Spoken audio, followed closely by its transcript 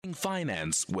Talking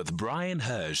Finance with Bryan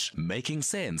Hirsch, making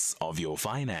sense of your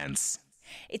finance.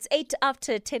 It's 8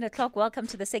 after 10 o'clock. Welcome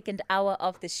to the second hour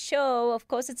of the show. Of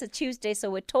course, it's a Tuesday, so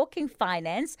we're talking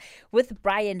finance with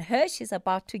Bryan Hirsch. He's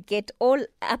about to get all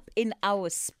up in our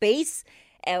space,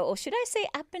 or should I say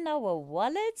up in our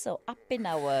wallets or up in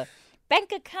our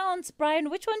bank accounts. Bryan,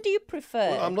 which one do you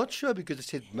prefer? Well, I'm not sure, because it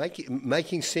said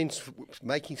making sense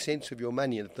of your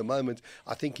money, and at the moment,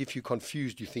 I think if you're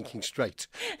confused, you're thinking straight.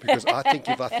 Because I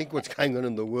think what's going on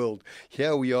in the world,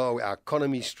 here we are, our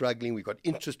economy's struggling, we've got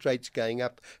interest rates going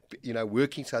up. You know,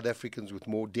 working South Africans with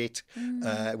more debt,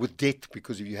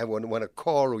 because if you want a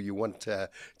car or you want to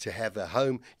have a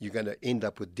home, you're going to end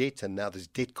up with debt. And now there's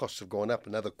debt costs have gone up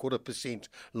another 0.25%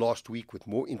 last week, with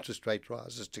more interest rate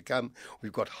rises to come.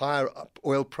 We've got higher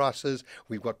oil prices,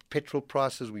 we've got petrol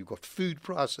prices, we've got food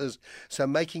prices. So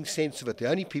making sense of it. The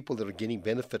only people that are getting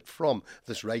benefit from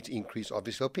this rate increase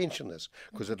obviously are pensioners,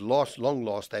 because at long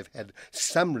last they've had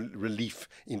some relief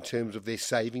in terms of their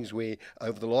savings, where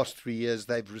over the last 3 years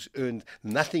they've earned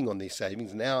nothing on their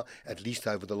savings. Now, at least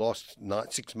over the last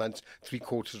 6 months,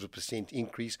 0.75%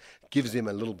 increase gives them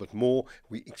a little bit more.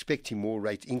 We're expecting more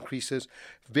rate increases.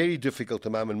 Very difficult at the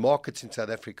moment. Markets in South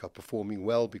Africa are performing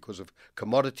well because of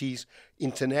commodities.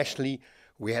 Internationally,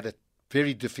 we had a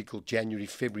very difficult January,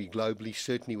 February globally,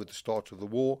 certainly with the start of the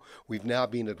war. We've now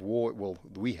been at war. Well,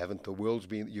 we haven't. The world's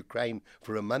been at Ukraine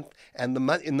for a month. And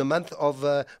in the month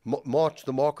of March,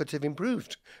 the markets have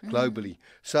improved globally.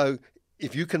 So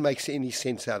if you can make any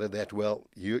sense out of that, well,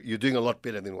 you're doing a lot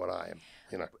better than what I am.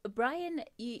 You know. Bryan,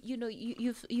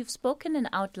 you've spoken and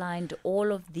outlined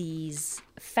all of these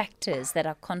factors that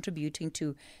are contributing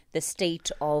to the state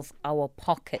of our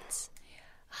pockets.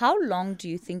 How long do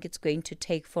you think it's going to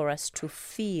take for us to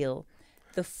feel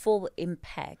the full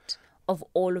impact of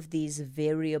all of these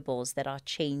variables that are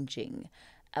changing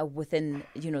within,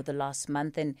 the last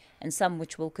month, and some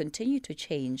which will continue to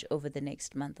change over the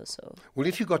next month or so? Well,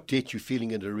 if you've got debt, you're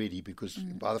feeling it already, because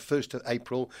by the 1st of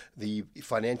April, the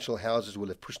financial houses will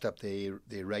have pushed up their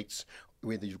rates,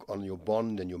 whether you've on your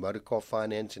bond and your motor car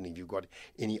finance, and if you've got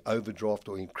any overdraft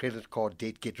or in credit card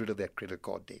debt, get rid of that credit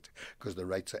card debt, because the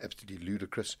rates are absolutely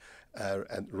ludicrous,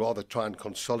 and rather try and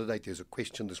consolidate. There's a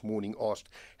question this morning asked,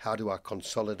 how do I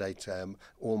consolidate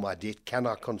all my debt? Can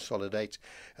I consolidate?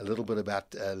 A little bit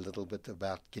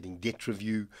about getting debt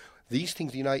review. These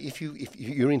things, if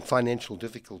you're in financial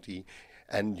difficulty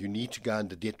and you need to go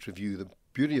under debt review, the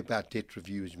beauty about debt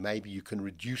review is maybe you can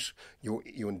reduce your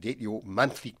debt, your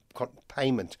monthly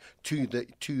payment to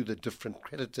the different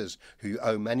creditors who you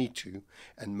owe money to,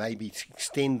 and maybe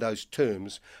extend those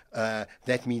terms.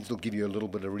 That means they'll give you a little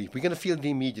bit of relief. We're going to feel it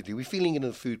immediately. We're feeling it in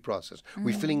the food prices.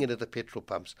 We're feeling it at the petrol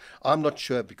pumps. I'm not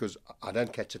sure, because I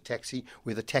don't catch a taxi,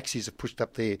 whether taxis have pushed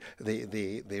up their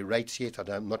rates yet.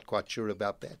 I'm not quite sure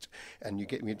about that. And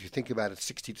if you think about it,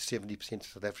 60 to 70% of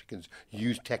South Africans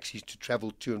use taxis to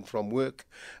travel to and from work.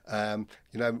 We're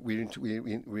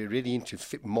already into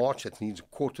March. That means a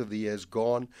quarter of the year's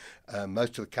gone.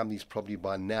 Most of the companies probably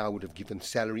by now would have given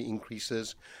salary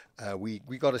increases. We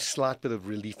got a slight bit of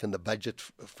relief in the budget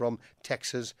from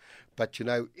taxes, but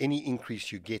any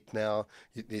increase you get now,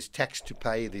 there's tax to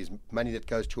pay, there's money that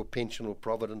goes to a pension or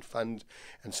provident fund,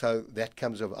 and so that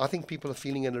comes over. I think people are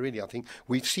feeling it already. I think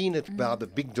we've seen it by the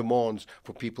big demands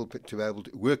for people to be able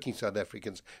to, working South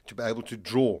Africans, to be able to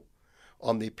draw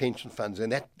on their pension funds.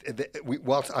 And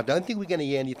whilst I don't think we're going to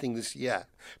hear anything this year,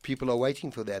 people are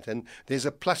waiting for that. And there's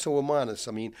a plus or a minus.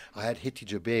 I mean, I had Hetty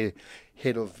Jabir,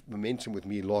 head of Momentum, with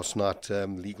me last night,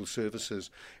 legal services,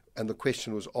 and the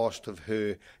question was asked of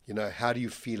her, how do you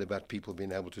feel about people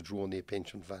being able to draw on their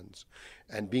pension funds?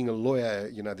 And being a lawyer,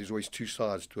 there's always two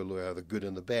sides to a lawyer, the good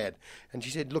and the bad. And she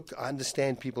said, look, I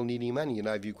understand people needing money.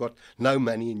 If you've got no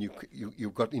money and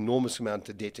you've got enormous amount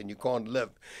of debt and you can't live,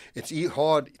 it's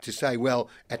hard to say, well,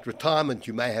 at retirement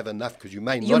you may have enough, because you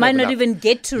might not even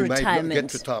get to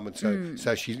retirement.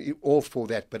 So she's all for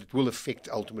that, but it will affect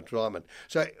ultimate retirement.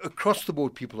 So across the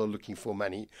board, people are looking for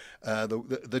money.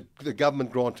 The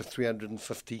government grant of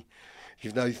 350,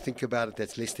 you think about it,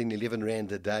 that's less than 11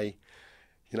 Rand a day.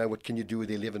 What can you do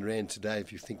with 11 Rand today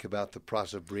if you think about the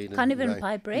price of bread? Can't even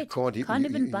buy bread. Can't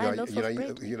even buy a loaf of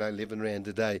bread. 11 Rand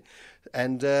a day.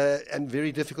 And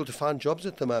very difficult to find jobs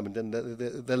at the moment. And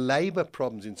the labour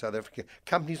problems in South Africa,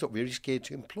 companies are very scared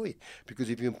to employ, because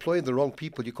if you employ the wrong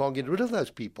people, you can't get rid of those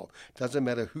people. It doesn't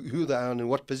matter who they are and in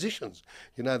what positions.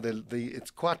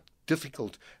 It's quite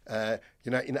difficult.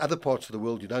 In other parts of the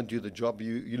world, you don't do the job,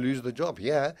 you lose the job.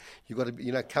 Here, you've got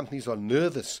to, companies are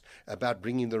nervous about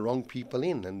bringing the wrong people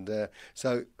in. And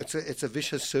so it's a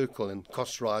vicious circle, and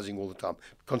costs rising all the time.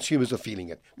 Consumers are feeling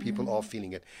it. People are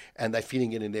feeling it. And they're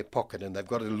feeling it in their pocket, and they've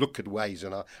got to look at ways.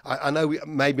 And I know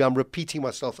maybe I'm repeating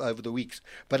myself over the weeks,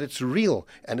 but it's real,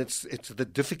 and it's the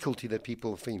difficulty that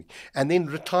people are feeling. And then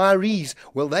retirees,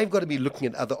 well, they've got to be looking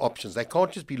at other options. They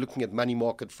can't just be looking at money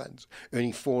market funds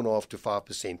earning 4.5% to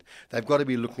 5%. They've got to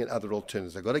be looking at other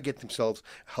alternatives. They've got to get themselves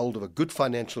hold of a good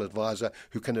financial advisor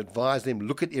who can advise them,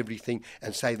 look at everything,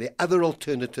 and say there are other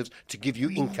alternatives to give you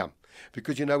income.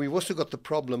 Because, we've also got the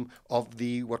problem of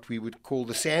what we would call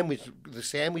the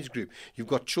sandwich group. You've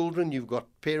got children, you've got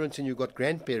parents, and you've got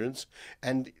grandparents,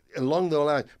 and along the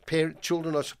line,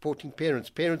 children are supporting parents,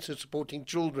 parents are supporting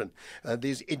children.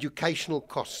 There's educational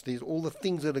costs. There's all the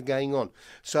things that are going on.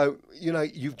 So,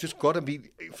 you've just got to be,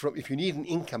 if you need an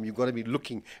income, you've got to be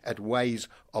looking at ways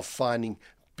of finding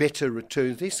better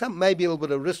returns. There's maybe a little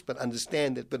bit of risk, but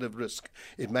understand that bit of risk.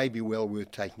 It may be well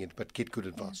worth taking it, but get good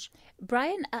advice.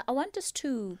 Brian, I want us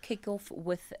to kick off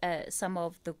with some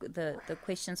of the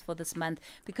questions for this month,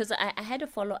 because I had a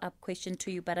follow-up question to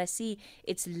you, but I see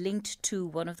it's linked to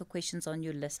one of the questions on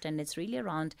your list, and it's really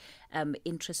around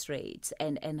interest rates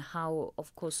and how,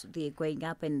 of course, they're going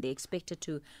up, and they're expected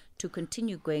to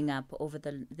continue going up over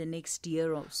the next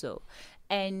year or so.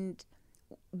 And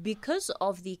because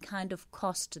of the kind of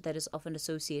cost that is often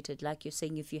associated, like you're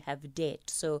saying, if you have debt.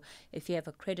 So if you have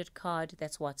a credit card,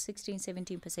 that's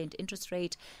 16-17% interest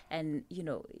rate. And,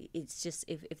 it's just,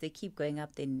 if they keep going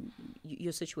up, then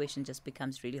your situation just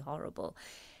becomes really horrible.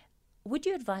 Would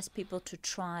you advise people to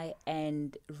try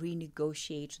and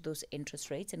renegotiate those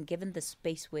interest rates? And given the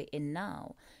space we're in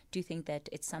now, do you think that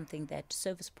it's something that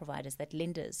service providers, that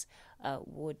lenders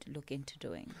would look into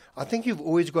doing? I think you've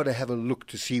always got to have a look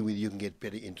to see whether you can get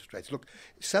better interest rates. Look,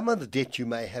 some of the debt you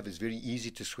may have is very easy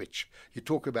to switch. You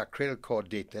talk about credit card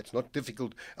debt. That's not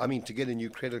difficult. I mean, to get a new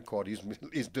credit card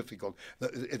is difficult.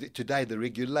 Today, the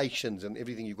regulations and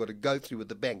everything you've got to go through with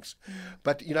the banks.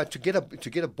 But, to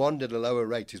get a bond at a lower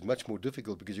rate is much more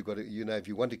difficult, because you've got to, if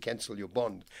you want to cancel your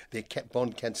bond, there are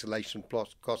bond cancellation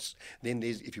costs. Then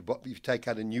there's, if you take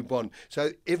out a new bond.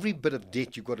 So every bit of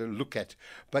debt you've got to look at.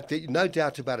 But there's no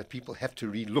doubt about it, people have to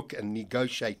relook and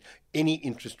negotiate any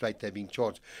interest rate they're being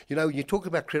charged. When you talk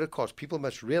about credit cards, people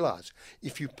must realize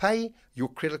if you pay your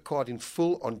credit card in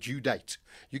full on due date,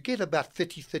 you get about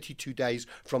 32 days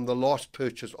from the last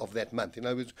purchase of that month. In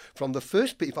other words, from the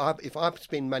first, if I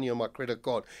spend money on my credit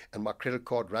card and my credit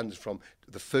card runs from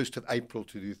the 1st of April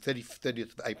to the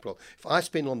 30th of April, if I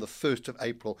spend on the 1st of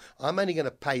April, I'm only going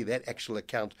to pay that actual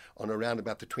account on around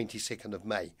about the 22nd of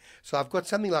May. So I've got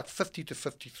something like 50 to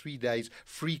 53 days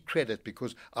free credit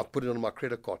because I've put it on my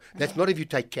credit card. That's not if you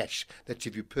take cash, that's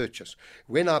if you purchase.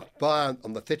 When I buy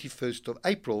on the 31st of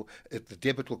April, the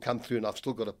debit will come through and I've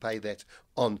still got to pay that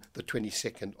on the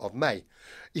 22nd of May.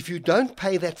 If you don't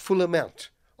pay that full amount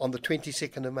on the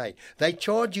 22nd of May, they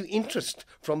charge you interest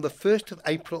from the 1st of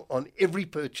April on every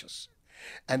purchase.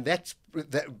 And that's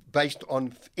based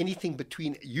on anything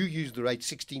between, you use the rate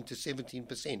 16 to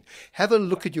 17%. Have a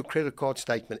look at your credit card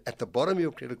statement. At the bottom of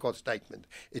your credit card statement,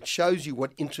 it shows you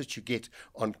what interest you get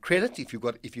on credit if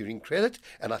you're in credit,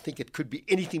 and I think it could be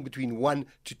anything between 1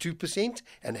 to 2%.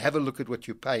 And have a look at what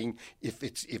you're paying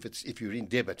if you're in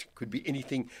debit. It could be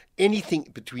anything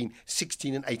between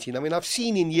 16 and 18. I mean, I've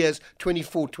seen in years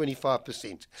 24,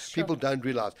 25%. Sure. People don't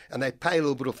realize, and they pay a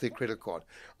little bit off their credit card.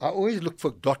 I always look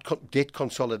for debt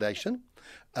consolidation.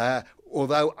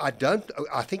 Although I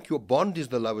think your bond is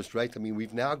the lowest rate. I mean,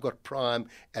 we've now got prime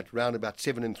at round about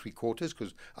 7 3/4,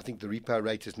 because I think the repo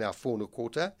rate is now 4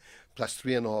 1/4 plus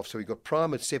 3 1/2. So we've got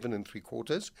prime at 7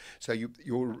 3/4. So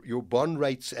your bond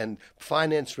rates and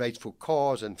finance rates for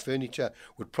cars and furniture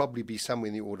would probably be somewhere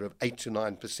in the order of 8 to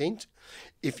 9%.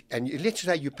 Let's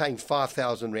say you're paying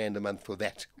 5,000 Rand a month for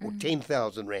that, or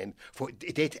 10,000 Rand for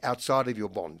debt outside of your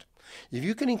bond. If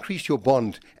you can increase your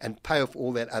bond and pay off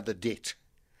all that other debt,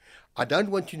 I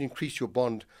don't want you to increase your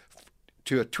bond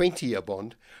to a 20-year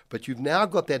bond, but you've now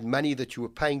got that money that you were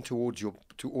paying to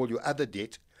all your other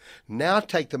debt. Now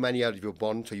take the money out of your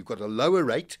bond, so you've got a lower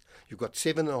rate. You've got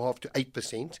 7.5 to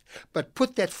 8%, but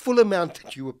put that full amount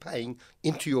that you were paying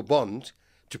into your bond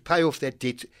to pay off that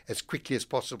debt as quickly as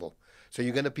possible. So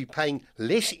you're going to be paying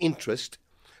less interest,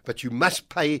 but you must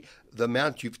pay the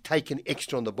amount you've taken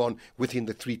extra on the bond within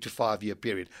the 3 to 5 year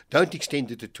period. Don't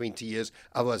extend it to 20 years,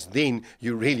 otherwise then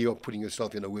you really are putting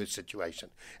yourself in a worse situation.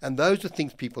 And those are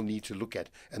things people need to look at.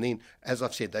 And then, as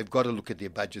I've said, they've got to look at their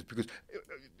budgets, because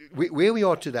where we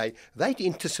are today, they're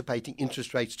anticipating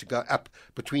interest rates to go up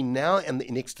between now and the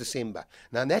next December.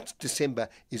 Now, that December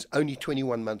is only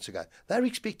 21 months ago. They're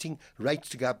expecting rates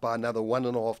to go up by another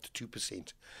 1.5% to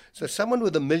 2%. So someone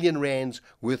with R1 million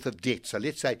worth of debt, so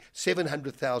let's say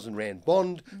 700,000 Rand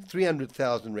bond,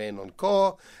 300,000 Rand on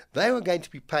car, they are going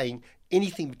to be paying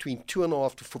anything between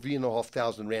 2.5 to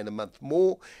 3,500 Rand a month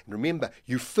more. And remember,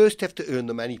 you first have to earn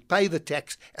the money, pay the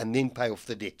tax, and then pay off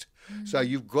the debt. So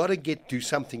you've got to do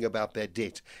something about that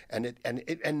debt. And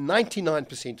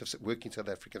 99% of working South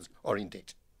Africans are in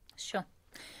debt. Sure.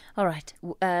 All right.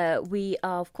 We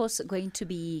are, of course, going to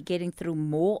be getting through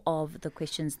more of the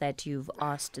questions that you've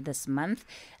asked this month.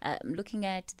 Looking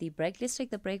at the break, let's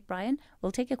take the break, Brian.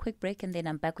 We'll take a quick break and then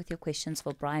I'm back with your questions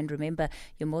for Brian. Remember,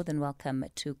 you're more than welcome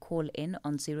to call in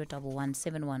on 011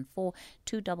 714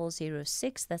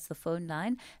 2006. That's the phone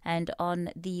line. And on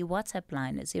the WhatsApp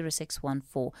line,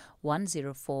 0614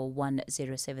 104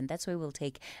 107. That's where we'll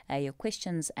take your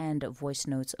questions and voice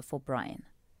notes for Brian.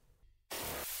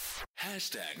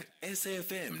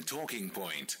 #SAFM Talking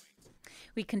Point.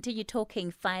 We continue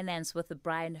talking finance with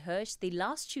Bryan Hirsch. The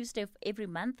last Tuesday of every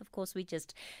month, of course, we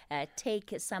just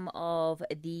take some of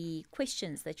the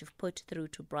questions that you've put through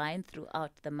to Brian throughout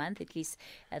the month, at least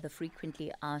the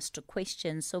frequently asked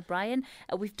questions. So, Brian,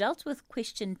 we've dealt with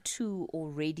question 2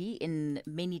 already in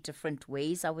many different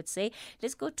ways, I would say.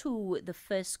 Let's go to the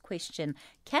first question.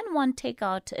 Can one take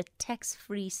out a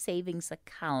tax-free savings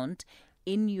account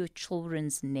in your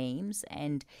children's names,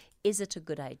 and is it a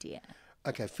good idea?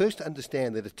 Okay, first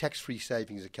understand that a tax-free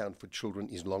savings account for children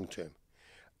is long-term.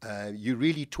 You're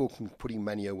really talking putting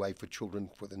money away for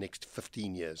children for the next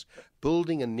 15 years,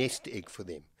 building a nest egg for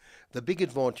them. The big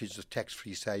advantage of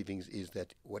tax-free savings is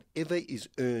that whatever is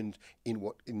earned in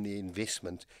the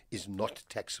investment is not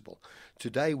taxable.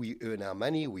 Today we earn our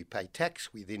money, we pay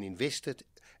tax, we then invest it,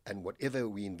 and whatever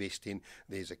we invest in,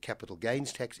 there's a capital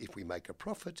gains tax if we make a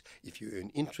profit. If you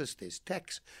earn interest, there's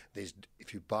tax.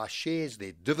 If you buy shares,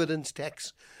 there's dividends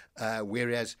tax.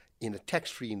 Whereas in a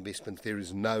tax-free investment, there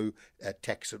is no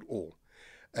tax at all.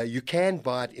 You can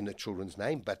buy it in a children's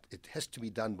name, but it has to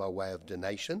be done by way of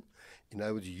donation. In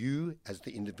other words, you as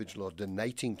the individual are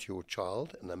donating to your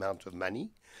child an amount of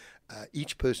money.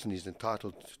 Each person is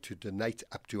entitled to donate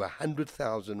up to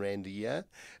 100,000 Rand a year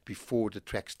before it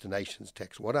attracts donations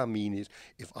tax. What I mean is,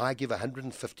 if I give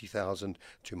 150,000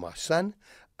 to my son,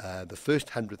 the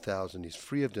first 100,000 is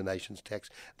free of donations tax.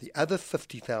 The other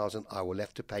 50,000 I will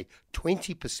have to pay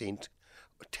 20%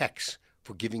 tax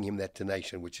for giving him that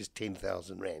donation, which is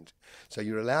 10,000 Rand. So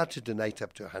you're allowed to donate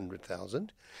up to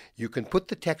 100,000. You can put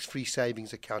the tax-free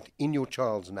savings account in your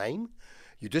child's name.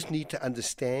 You just need to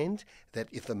understand that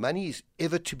if the money is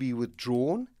ever to be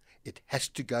withdrawn, it has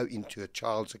to go into a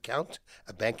child's account,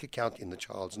 a bank account in the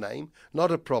child's name.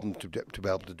 Not a problem to be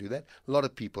able to do that. A lot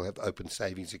of people have opened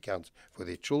savings accounts for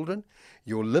their children.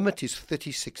 Your limit is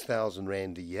 36,000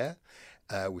 Rand a year,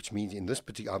 which means in this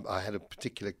particular, I had a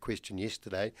particular question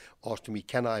yesterday asking me,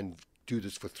 can I do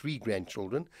this for 3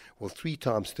 grandchildren? Well, 3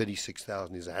 times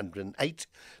 36,000 is 108.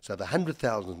 So the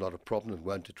 100,000 is not a problem and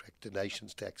won't attract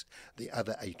donations tax. The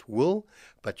other 8 will,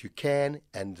 but you can,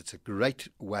 and it's a great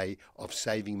way of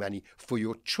saving money for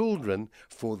your children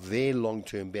for their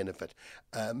long-term benefit.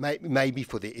 Maybe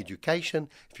for their education,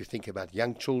 if you think about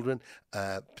young children,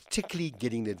 particularly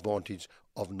getting the advantage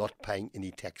of not paying any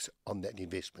tax on that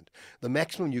investment. The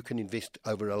maximum you can invest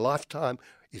over a lifetime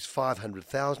is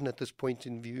 500,000 at this point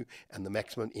in view, and the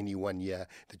maximum any 1 year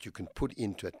that you can put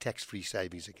into a tax-free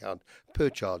savings account per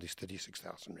child is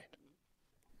 36,000 Rand.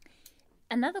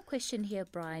 Another question here,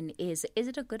 Brian, is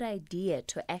it a good idea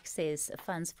to access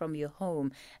funds from your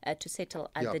home to settle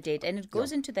the debt? And it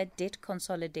goes into that debt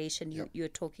consolidation you're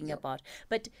talking about.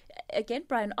 But again,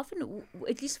 Brian, often,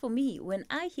 at least for me, when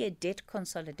I hear debt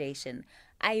consolidation,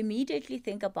 I immediately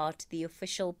think about the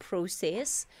official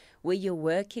process where you're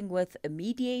working with a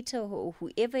mediator or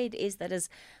whoever it is that is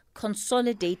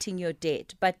consolidating your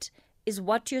debt. But is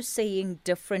what you're saying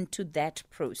different to that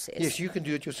process? Yes, you can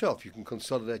do it yourself. You can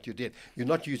consolidate your debt. You're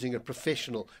not using a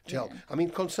professional to help. I mean,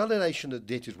 consolidation of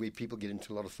debt is where people get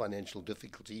into a lot of financial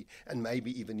difficulty and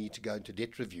maybe even need to go into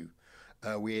debt review.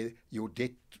 where your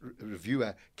debt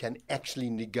reviewer can actually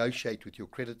negotiate with your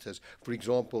creditors. For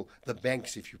example, the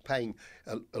banks, if you're paying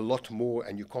a lot more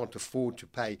and you can't afford to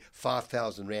pay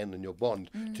 5,000 Rand on your bond,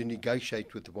 to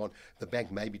negotiate with the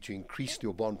bank maybe to increase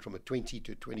your bond from a 20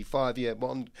 to 25-year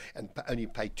bond and only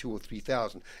pay 2,000 or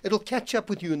 3,000. It'll catch up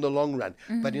with you in the long run,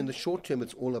 but in the short term,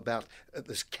 it's all about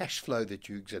this cash flow that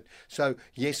you exit. So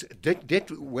yes,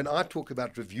 debt. When I talk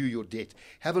about review your debt,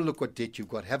 have a look what debt you've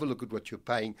got, have a look at what you're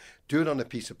paying, do it on a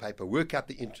piece of paper, work out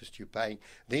the interest you're paying,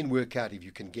 then work out if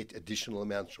you can get additional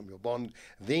amounts from your bond.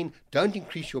 Then don't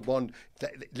increase your bond.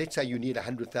 Let's say you need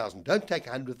 100,000. Don't take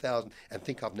 100,000 and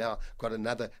think I've now got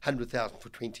another 100,000 for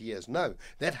 20 years. No,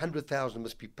 that 100,000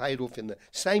 must be paid off in the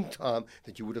same time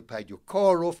that you would have paid your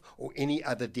car off or any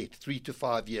other debt, 3 to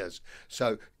 5 years.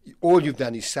 So all you've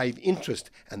done is save interest,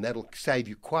 and that'll save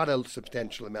you quite a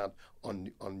substantial amount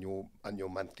on your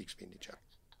monthly expenditure.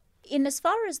 In as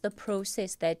far as the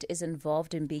process that is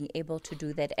involved in being able to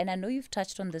do that, and I know you've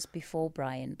touched on this before,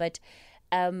 Brian, but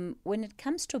when it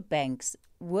comes to banks,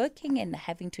 working and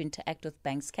having to interact with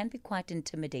banks can be quite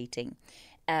intimidating.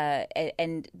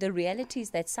 And the reality is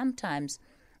that sometimes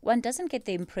one doesn't get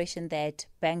the impression that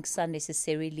banks are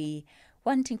necessarily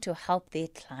wanting to help their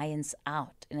clients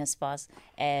out in as far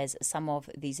as some of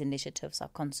these initiatives are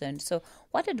concerned. So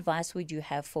what advice would you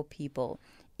have for people,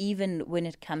 even when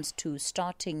it comes to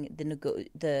starting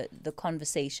the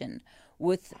conversation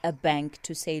with a bank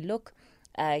to say, look,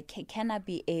 can I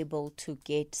be able to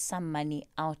get some money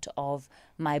out of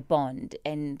my bond?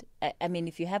 And I mean,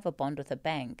 if you have a bond with a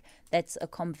bank, that's a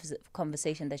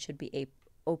conversation that should be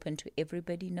open to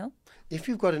everybody, no? If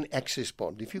you've got an access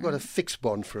bond, if you've got a fixed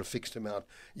bond for a fixed amount,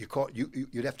 you can't.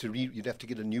 You'd have to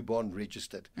get a new bond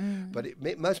registered. But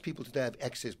most people today have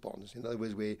access bonds. In other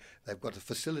words, where they've got a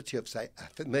facility of say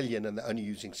 $1 million and they're only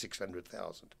using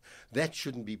 600,000. That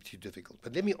shouldn't be too difficult.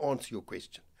 But let me answer your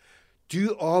question.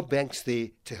 Are banks there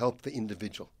to help the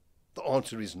individual? The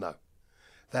answer is no.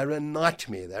 They're a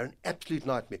nightmare. They're an absolute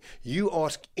nightmare. You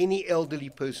ask any elderly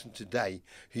person today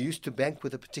who used to bank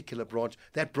with a particular branch,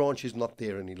 that branch is not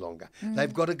there any longer.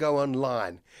 They've got to go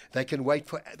online. They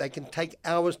can take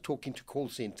hours talking to call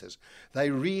centers. They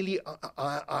really,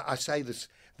 I say this,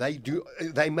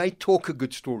 they may talk a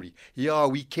good story. Yeah,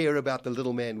 we care about the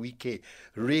little man, we care.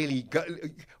 Really,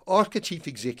 ask a chief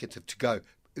executive to go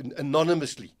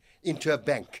anonymously into a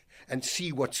bank and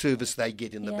see what service they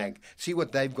get in the bank, see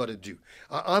what they've got to do.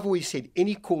 I've always said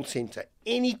any call center,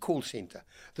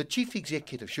 the chief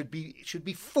executive should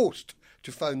be forced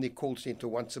to phone their call center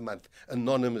once a month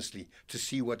anonymously to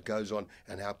see what goes on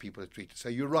and how people are treated. So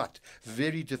you're right,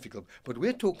 very difficult. But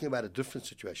we're talking about a different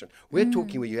situation. We're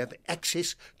talking where you have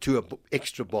access to an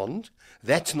extra bond.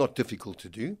 That's not difficult to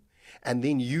do. And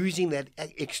then using that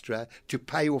extra to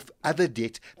pay off other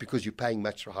debt because you're paying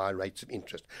much higher rates of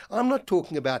interest. I'm not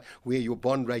talking about where your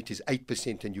bond rate is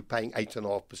 8% and you're paying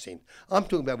 8.5%. I'm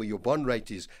talking about where your bond rate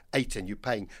is 8 and you're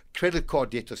paying credit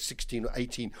card debt of 16 or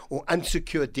 18 or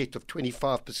unsecured debt of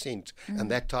 25% and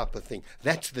that type of thing.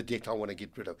 That's the debt I want to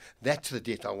get rid of. That's the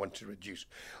debt I want to reduce.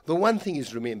 The one thing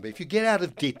is, remember, if you get out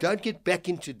of debt, don't get back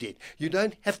into debt. You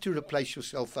don't have to replace your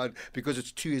cell phone because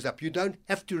it's 2 years up. You don't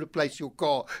have to replace your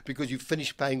car because you've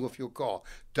finished paying off your car.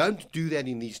 Don't do that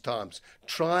in these times.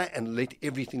 Try and let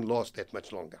everything last that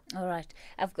much longer. All right.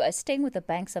 Staying with the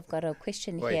banks, I've got a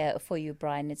question here for you,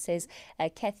 Brian. It says,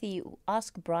 Kathy,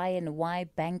 ask Brian why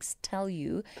banks tell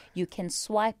you can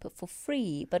swipe for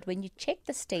free, but when you check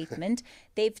the statement,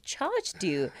 they've charged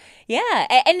you. Yeah,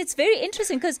 and it's very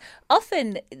interesting because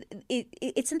often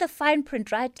it's in the fine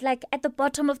print, right? Like at the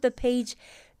bottom of the page,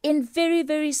 in very,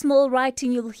 very small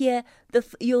writing,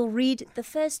 you'll read the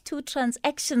first 2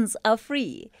 transactions are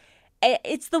free.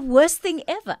 It's the worst thing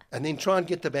ever. And then try and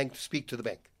get the bank to speak to the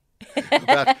bank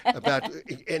about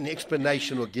an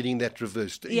explanation or getting that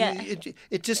reversed. Yeah.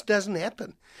 It just doesn't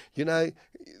happen. You know,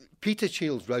 Peter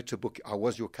Shields wrote a book, I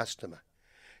Was Your Customer.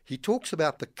 He talks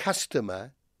about the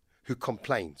customer who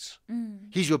complains.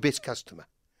 He's your best customer.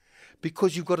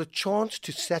 Because you've got a chance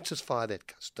to satisfy that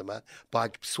customer by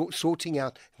sorting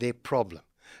out their problem.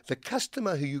 The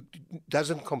customer who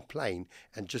doesn't complain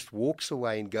and just walks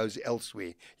away and goes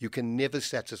elsewhere, you can never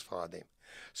satisfy them.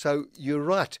 So you're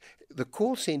right. The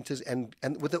call centers and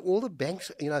with all the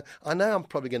banks, you know, I know I'm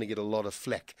probably going to get a lot of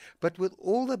flack, but with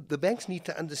all the banks need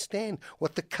to understand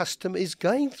what the customer is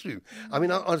going through. I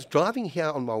mean, I was driving here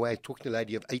on my way talking to a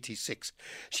lady of 86.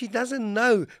 She doesn't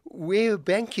know where a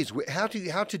bank is, how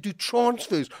to do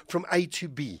transfers from A to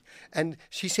B. And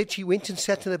she said she went and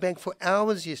sat in a bank for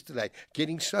hours yesterday,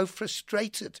 getting so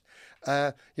frustrated.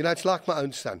 You know, it's like my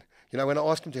own son. You know, when I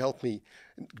asked him to help me,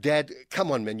 Dad,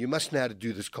 come on, man, you must know how to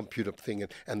do this computer thing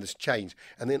and this change.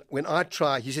 And then when I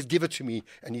try, he says, give it to me,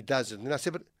 and he does it. And I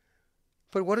said,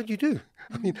 but what did you do?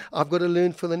 I mean, I've got to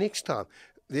learn for the next time.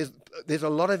 There's a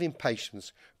lot of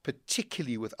impatience,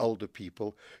 particularly with older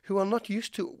people who are not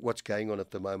used to what's going on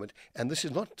at the moment. And this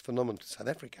is not phenomenal to South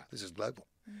Africa. This is global.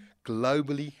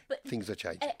 Globally, things are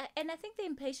changing. And I think the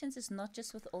impatience is not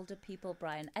just with older people,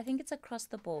 Brian. I think it's across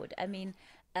the board. I mean,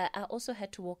 I also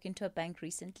had to walk into a bank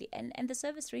recently, and the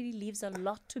service really leaves a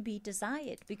lot to be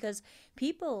desired because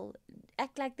people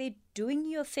act like they're doing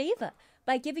you a favor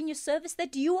by giving you service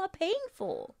that you are paying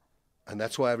for. And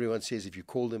that's why everyone says, if you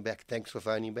call them back, thanks for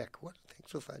phoning back. What?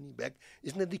 Thanks for phoning back?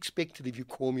 Isn't it expected if you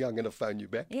call me, I'm going to phone you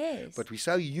back? Yes. But we're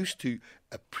so used to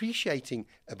appreciating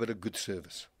a bit of good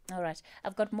service. All right.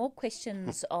 I've got more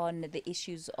questions on the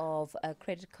issues of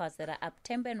credit cards that are up.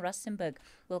 Temba and Rustenburg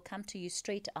will come to you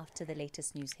straight after the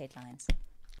latest news headlines.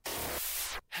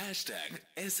 Hashtag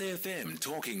SAFM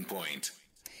Talking Point.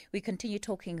 We continue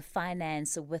talking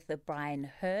finance with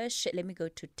Bryan Hirsch. Let me go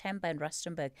to Temba and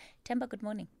Rustenburg. Temba, good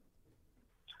morning.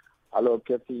 Hello,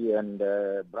 Kathy and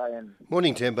Brian.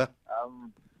 Morning, Temba.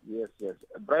 Yes.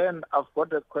 Brian, I've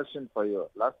got a question for you.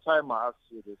 Last time I asked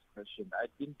you this question, I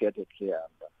didn't get a clear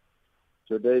answer.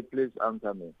 Today, please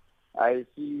answer me. I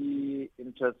see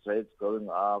interest rates going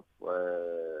up,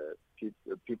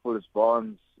 people's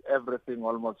bonds, everything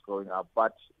almost going up.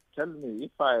 But tell me,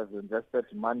 if I have invested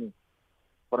money,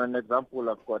 for an example,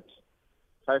 I've got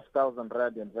 5,000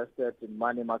 Rand invested in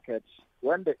money market.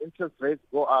 When the interest rates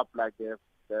go up like they've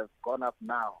gone up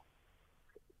now,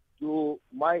 do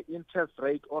my interest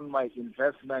rate on my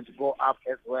investment go up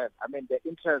as well? I mean, the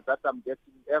interest that I'm getting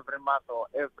every month or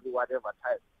every whatever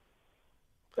time,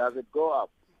 does it go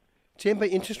up? Temba,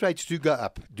 interest rates do go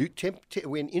up.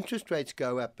 When interest rates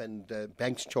go up and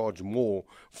banks charge more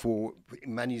for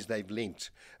monies they've lent,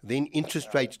 then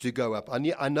interest rates do go up.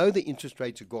 I know the interest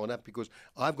rates have gone up because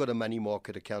I've got a money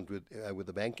market account with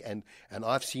the bank, and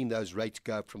I've seen those rates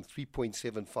go up from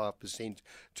 3.75%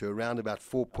 to around about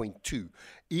 4.2%,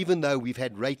 even though we've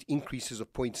had rate increases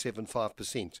of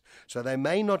 0.75%. So they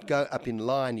may not go up in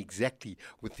line exactly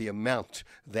with the amount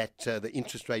that the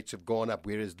interest rates have gone up,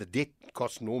 whereas the debt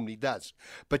cost normally does.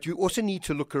 But you also need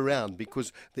to look around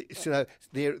because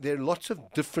there are lots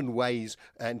of different ways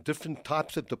and different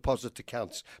types of deposit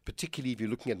accounts, particularly if you're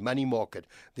looking at money market.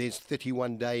 There's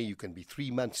 31 day, you can be 3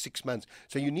 months, 6 months.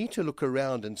 So you need to look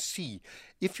around and see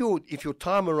if your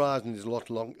time horizon is a lot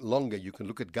longer. You can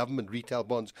look at government retail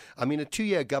bonds. I mean, a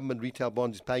 2-year government retail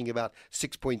bond is paying about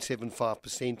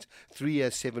 6.75%, 3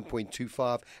 years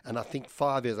 7.25%, and I think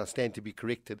 5 years, I stand to be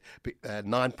corrected,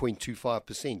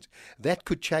 9.25%. That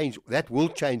could change. That will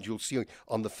change. You'll see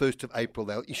on the 1st of April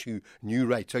they'll issue new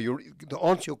rates. So to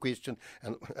answer your question,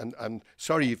 and I'm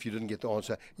sorry if you didn't get the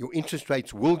answer, your interest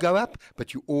rates will go up,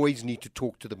 but you always need to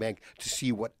talk to the bank to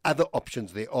see what other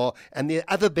options there are. And there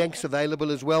are other banks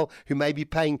available as well who may be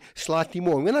paying slightly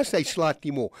more. And when I say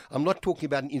slightly more, I'm not talking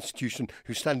about an institution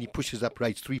who suddenly pushes up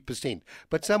rates 3%,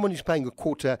 but someone who's paying a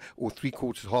quarter or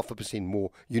 3/4, 0.5% more.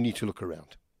 You need to look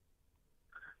around.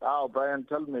 Now, Brian,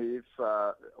 tell me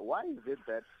why is it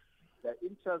that the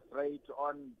interest rate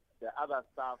on the other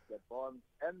stuff, the bonds,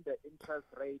 and the interest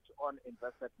rate on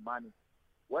invested money,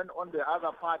 when on the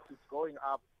other part it's going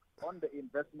up, on the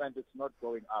investment it's not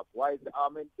going up? Why is it,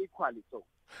 equally so?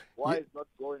 Why is not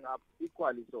going up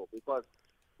equally so? Because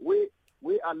we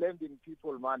are lending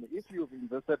people money. If you've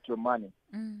invested your money,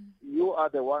 you are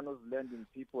the one who's lending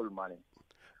people money,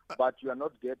 but you are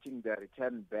not getting the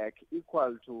return back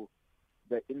equal to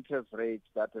the interest rates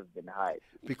that have been high.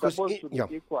 It's supposed to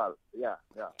be equal. Yeah.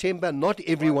 Temba, not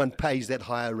everyone pays that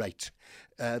higher rate.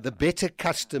 The better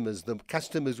customers, the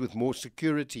customers with more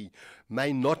security,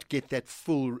 may not get that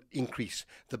full increase.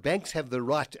 The banks have the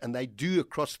right, and they do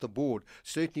across the board,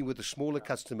 certainly with the smaller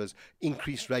customers,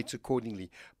 increase rates accordingly.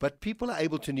 But people are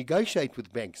able to negotiate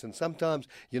with banks, and sometimes,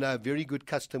 a very good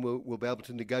customer will be able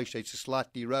to negotiate a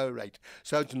slightly lower rate.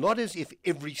 So it's not as if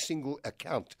every single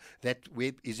account that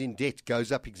is in debt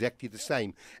goes up exactly the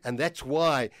same. And that's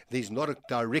why there's not a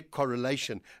direct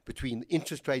correlation between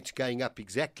interest rates going up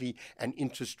exactly and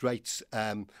interest rates,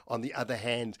 on the other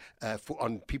hand,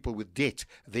 on people with debt,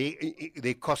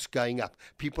 their costs going up.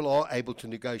 People are able to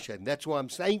negotiate. And that's why I'm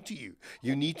saying to you,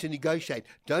 you need to negotiate.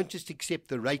 Don't just accept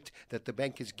the rate that the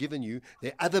bank has given you.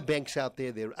 There are other banks out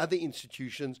there. There are other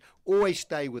institutions. always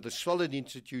stay with a solid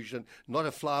institution, not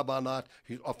a fly-by-night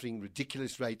who's offering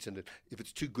ridiculous rates. And if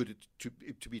it's too good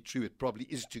to be true, it probably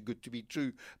is too good to be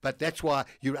true. But that's why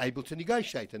you're able to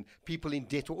negotiate. And people in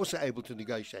debt are also able to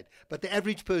negotiate. But the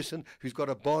average person who's got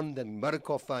a bond and motor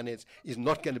car finance is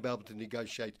not going to be able to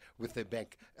negotiate with their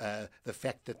bank the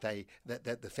fact that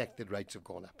rates have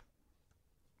gone up.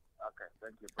 Okay,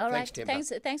 thank you. All right,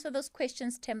 Thanks, Temba. thanks for those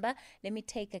questions, Temba. Let me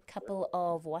take a couple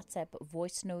of WhatsApp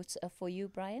voice notes for you,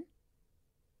 Brian.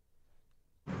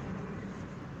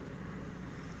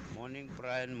 Morning,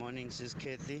 Brian. Morning, Sis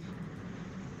Kathy.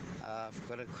 I've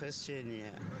got a question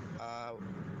here.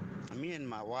 Me and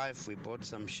my wife, we bought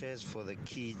some shares for the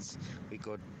kids. We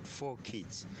got 4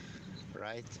 kids,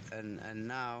 right? And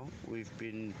now we've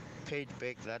been paid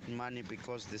back that money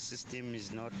because the system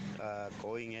is not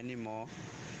going anymore.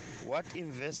 What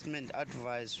investment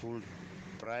advice would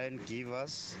Brian give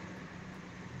us?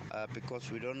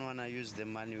 Because we don't want to use the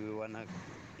money, we want to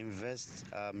invest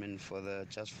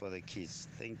just for the kids.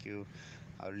 Thank you.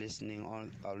 I'll listen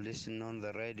on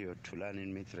the radio to learn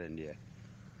in Midrand here.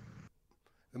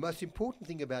 The most important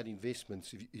thing about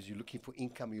investments is you're looking for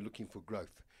income, you're looking for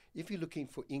growth. If you're looking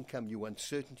for income, you want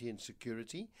certainty and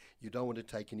security. You don't want to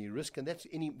take any risk, and that's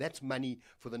money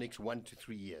for the next 1 to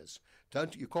 3 years.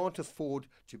 You can't afford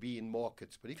to be in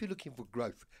markets. But if you're looking for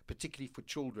growth, particularly for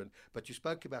children, but you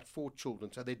spoke about 4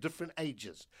 children, so they're different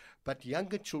ages. But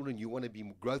younger children, you want to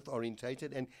be growth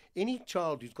orientated, and any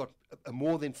child who's got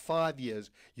more than 5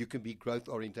 years, you can be growth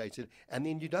orientated, and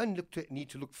then you don't need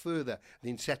to look further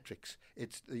than Satrix.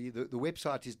 It's the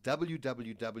website is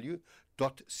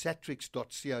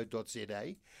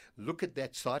www.satrix.co.za. Look at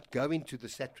that site. Go into the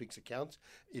Satrix accounts.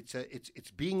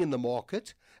 It's being in the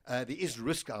market. There is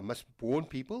risk. I must warn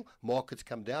people. Markets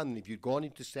come down, and if you'd gone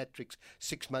into Satrix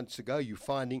 6 months ago, you're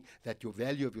finding that your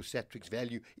value of your Satrix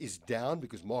value is down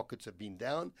because markets have been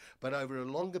down. But over a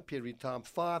longer period of time,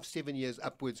 5-7 years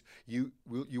upwards, you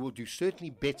will do certainly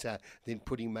better than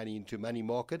putting money into money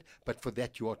market. But for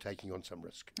that, you are taking on some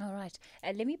risk. All right.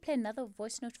 Let me play another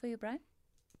voice note for you, Brian.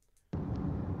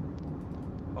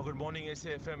 Oh, good morning,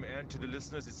 SAFM, and to the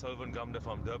listeners. It's Sylvan Gamda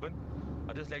from Durban.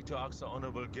 I'd just like to ask the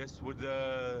honourable guest, with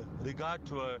regard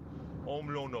to a home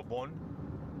loan or bond,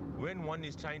 when one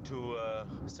is trying to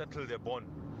settle their bond,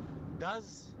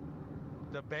 does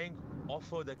the bank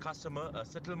offer the customer a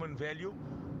settlement value,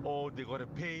 or they got to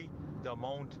pay the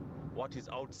amount what is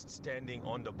outstanding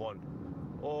on the bond?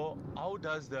 Or how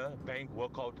does the bank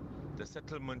work out the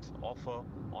settlement offer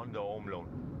on the home loan?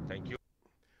 Thank you.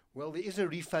 Well, there is a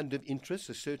refund of interest,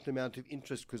 a certain amount of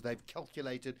interest, because they've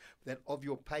calculated that of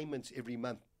your payments every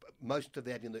month, most of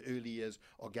that in the early years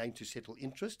are going to settle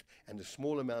interest, and the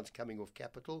small amounts coming off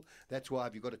capital. That's why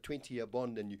if you've got a 20-year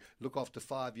bond and you look after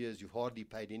 5 years, you've hardly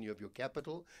paid any of your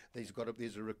capital. There's a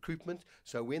recoupment.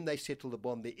 So when they settle the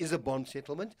bond, there is a bond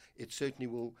settlement. It certainly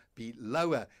will be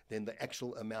lower than the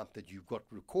actual amount that you've got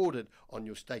recorded on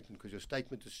your statement, because your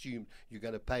statement assumes you're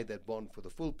going to pay that bond for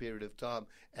the full period of time,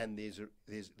 and there's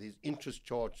interest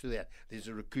charged to that. There's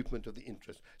a recoupment of the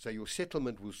interest. So your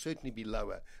settlement will certainly be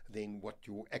lower than what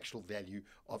your actual value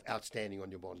of outstanding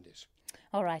on your bond is.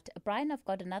 All right. Brian, I've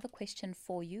got another question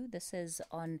for you. This is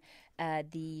on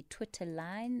the Twitter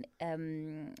line.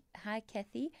 Hi,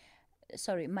 Kathy.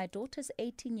 Sorry, my daughter's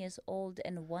 18 years old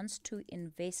and wants to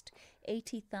invest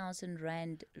 80,000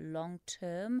 Rand long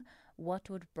term. What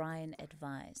would Brian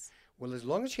advise? Well, as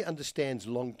long as she understands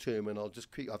long term, and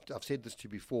I've said this to you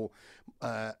before,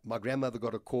 my grandmother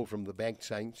got a call from the bank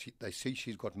saying they see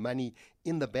she's got money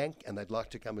in the bank and they'd like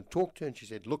to come and talk to her. And she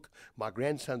said, look, my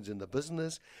grandson's in the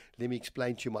business. Let me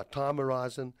explain to you my time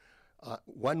horizon.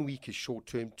 1 week is short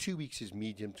term, 2 weeks is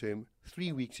medium term,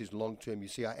 3 weeks is long term. You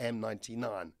see, I am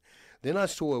 99. Then I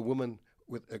saw a woman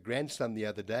with a grandson the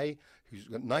other day who's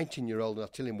got 19-year-old, and I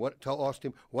asked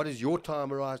him, what is your time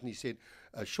horizon? He said,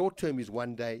 short term is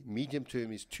 1 day, medium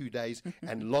term is 2 days,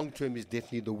 and long term is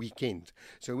definitely the weekend.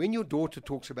 So when your daughter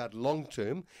talks about long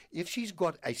term, if she's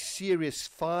got a serious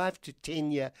 5 to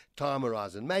 10 year time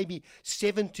horizon, maybe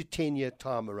 7 to 10 year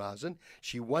time horizon,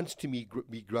 she wants to be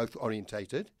growth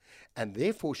orientated, and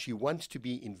therefore she wants to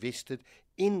be invested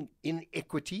in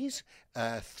equities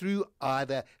through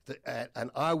either,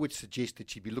 and I would suggest that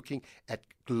she'd be looking at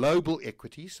global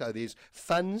equity. So there's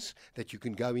funds that you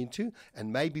can go into,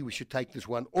 and maybe we should take this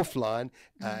one offline,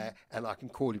 and I can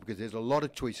call you because there's a lot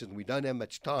of choices and we don't have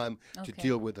much time to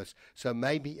deal with this. So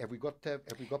maybe have we got the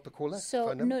caller?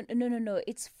 So no.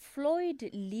 It's Floyd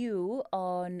Liu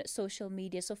on social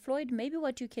media. So Floyd, maybe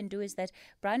what you can do is that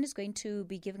Bryan is going to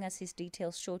be giving us his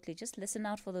details shortly. Just listen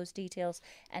out for those details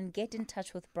and get in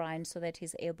touch with Bryan so that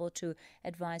he's able to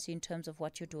advise you in terms of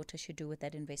what your daughter should do with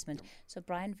that investment. So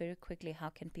Bryan, very quickly, how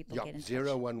can people get in touch?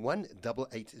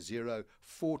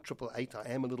 011-880-4888. I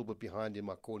am a little bit behind in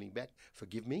my calling back.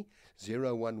 Forgive me.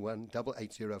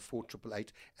 011-880-4888.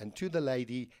 And to the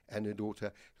lady and her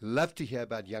daughter, love to hear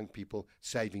about young people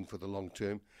saving for the long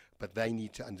term, but they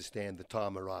need to understand the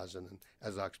time horizon. And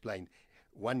as I explained,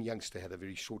 one youngster had a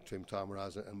very short-term time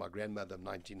horizon, and my grandmother of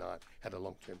 99 had a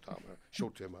long-term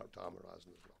short-term time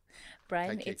horizon as well.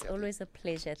 Bryan, it's always a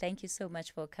pleasure. Thank you so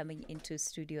much for coming into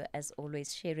studio, as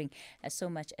always, sharing so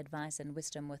much advice and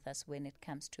wisdom with us when it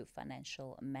comes to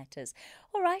financial matters.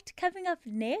 All right, coming up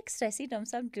next, I see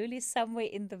Nomsam Dluli somewhere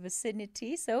in the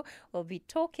vicinity, so we'll be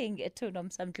talking to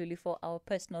Nomsam Dluli for our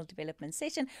personal development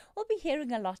session. We'll be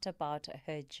hearing a lot about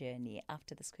her journey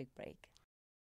after this quick break.